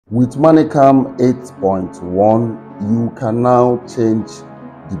With Manycam 8.1, you can now change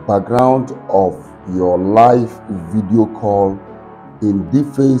the background of your live video call in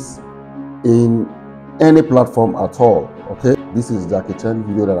deepfakes in any platform at all. Okay, this is Jackie Chan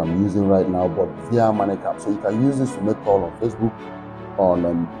video that I'm using right now, but via Manycam. So you can use this to make call on Facebook,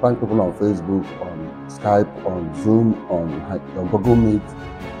 on prank people on Facebook, on Skype, on Zoom, on Google Meet,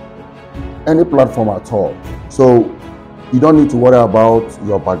 any platform at all. So you don't need to worry about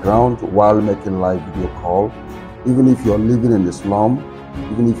your background while making live video call. Even if you're living in the slum,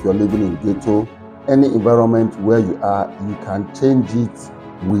 even if you're living in ghetto, any environment where you are, you can change it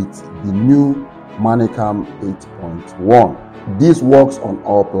with the new Manycam 8.1. This works on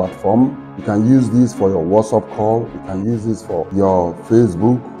all platforms. You can use this for your WhatsApp call, you can use this for your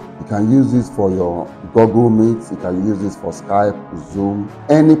Facebook, you can use this for your Google Meet, you can use this for Skype, Zoom,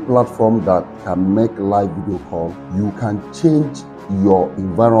 any platform that can make live video call. You can change your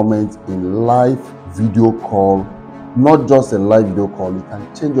environment in live video call, not just a live video call. You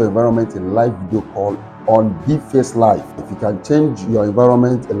can change your environment in live video call on deepfakes live. If you can change your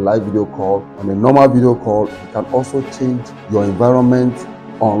environment in live video call on a normal video call, you can also change your environment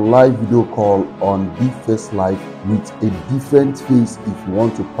on live video call on deepfakes live with a different face if you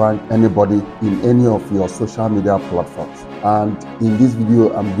want to prank anybody in any of your social media platforms. And in this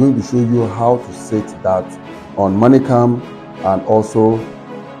video, I'm going to show you how to set that on Manycam and also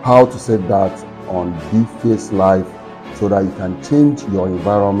how to set that on deepfakes live so that you can change your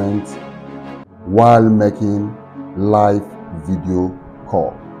environment while making live video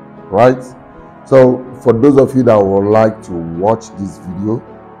call, right? So for those of you that would like to watch this video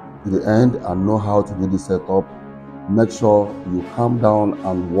to the end and know how to do the setup, make sure you calm down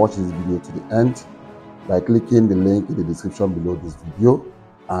and watch this video to the end by clicking the link in the description below this video,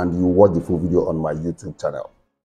 and you watch the full video on my YouTube channel.